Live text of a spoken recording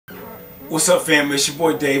What's up, family? It's your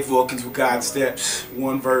boy Dave Wilkins with God Steps.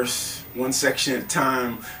 One verse, one section at a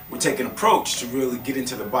time. We're taking an approach to really get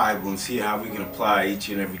into the Bible and see how we can apply each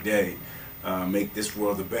and every day. Make this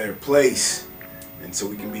world a better place. And so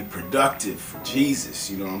we can be productive for Jesus.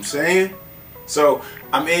 You know what I'm saying? So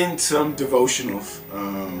I'm in some devotionals.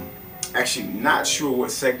 Actually, not sure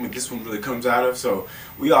what segment this one really comes out of. So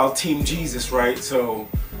we all Team Jesus, right? So,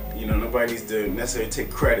 you know, nobody's to necessarily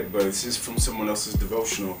take credit, but it's just from someone else's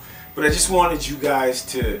devotional. But I just wanted you guys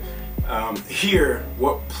to hear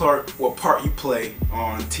what part you play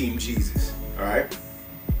on Team Jesus. All right.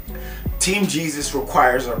 Team Jesus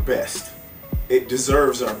requires our best. It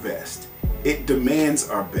deserves our best. It demands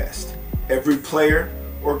our best. Every player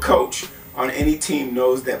or coach on any team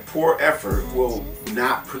knows that poor effort will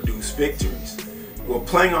not produce victories. Well,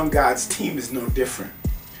 playing on God's team is no different.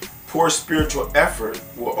 Poor spiritual effort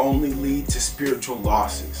will only lead to spiritual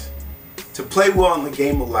losses. To play well in the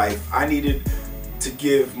game of life, I needed to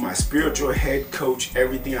give my spiritual head coach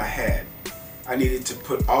everything I had. I needed to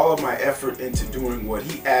put all of my effort into doing what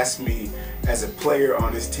he asked me as a player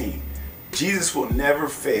on his team. Jesus will never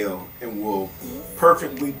fail and will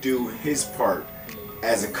perfectly do his part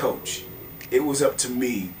as a coach. It was up to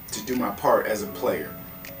me to do my part as a player,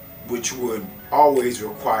 which would always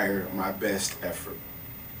require my best effort.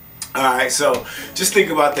 Alright, so just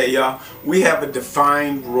think about that, y'all. We have a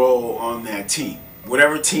defined role on that team.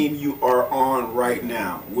 Whatever team you are on right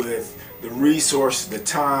now, with the resources, the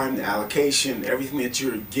time, the allocation, everything that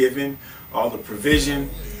you're given, all the provision,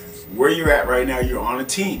 where you're at right now, you're on a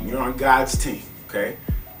team. You're on God's team, okay?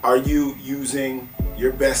 Are you using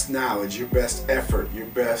your best knowledge, your best effort, your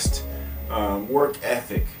best work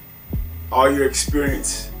ethic, all your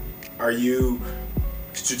experience? Are you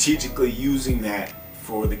strategically using that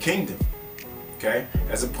for the kingdom, okay,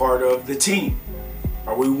 as a part of the team?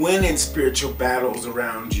 Are we winning spiritual battles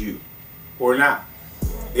around you or not?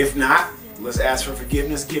 If not, let's ask for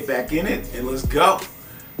forgiveness, get back in it, and let's go.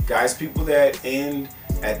 Guys, people that end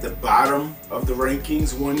at the bottom of the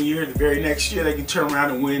rankings one year, the very next year they can turn around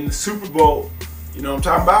and win the Super Bowl. You know what I'm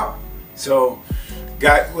talking about? So,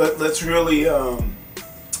 guys, let's really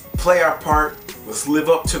play our part. Let's live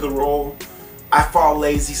up to the role. I fall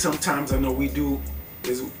lazy sometimes. I know we do.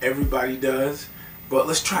 Everybody does, but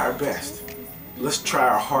let's try our best. Let's try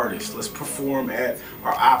our hardest. Let's perform at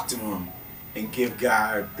our optimum and give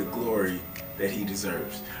God the glory that he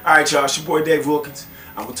deserves. All right, y'all, it's your boy Dave Wilkins.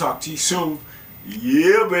 I will talk to you soon.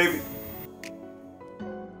 Yeah, baby.